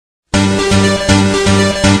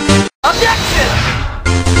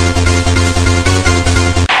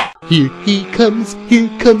Here he comes,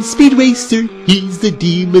 Speed Racer. He's the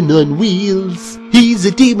demon on wheels. He's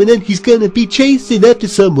a demon and he's gonna be chasing after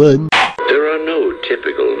someone. There are no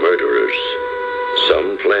typical murderers.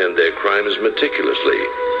 Some plan their crimes meticulously,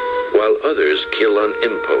 while others kill on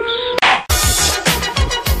impulse.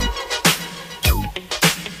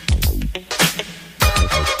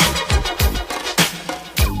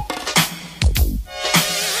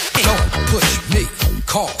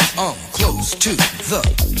 Cause I'm close to the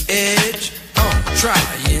edge. I'm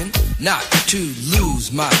trying not to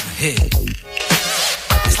lose my head.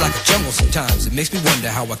 It's like a jungle sometimes. It makes me wonder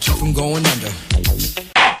how I keep from going under.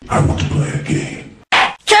 I want to play a game.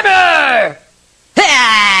 Timmy!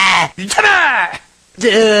 Timmy!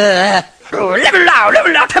 Level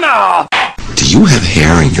out, Timmy! Do you have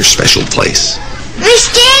hair in your special place? Miss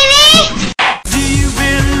Jamie? Do you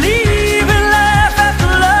believe in life after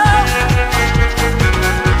love?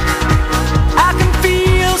 I can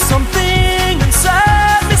feel something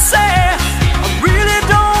inside me say I really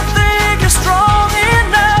don't think you're strong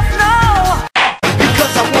enough, no.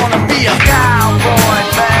 Because I wanna be a cowboy,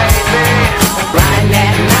 baby. Riding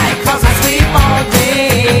at night cause I sleep all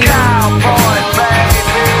day. Cowboy, baby.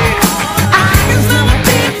 I can smell a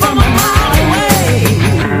beat from a mile away.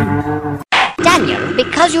 Daniel,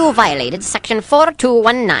 because you violated Section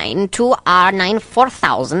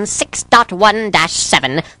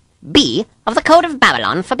 4219-2R94006.1-7B of the Code of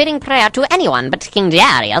Babylon, forbidding prayer to anyone but King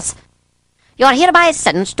Darius, you are hereby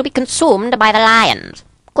sentenced to be consumed by the lions.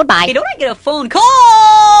 Goodbye. Hey, don't I get a phone call?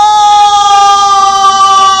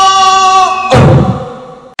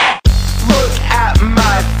 Look at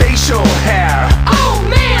my facial hair. Oh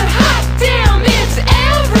man, hot damn, it's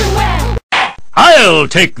everywhere! I'll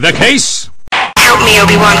take the case. Help me,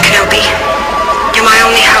 Obi-Wan Kenobi.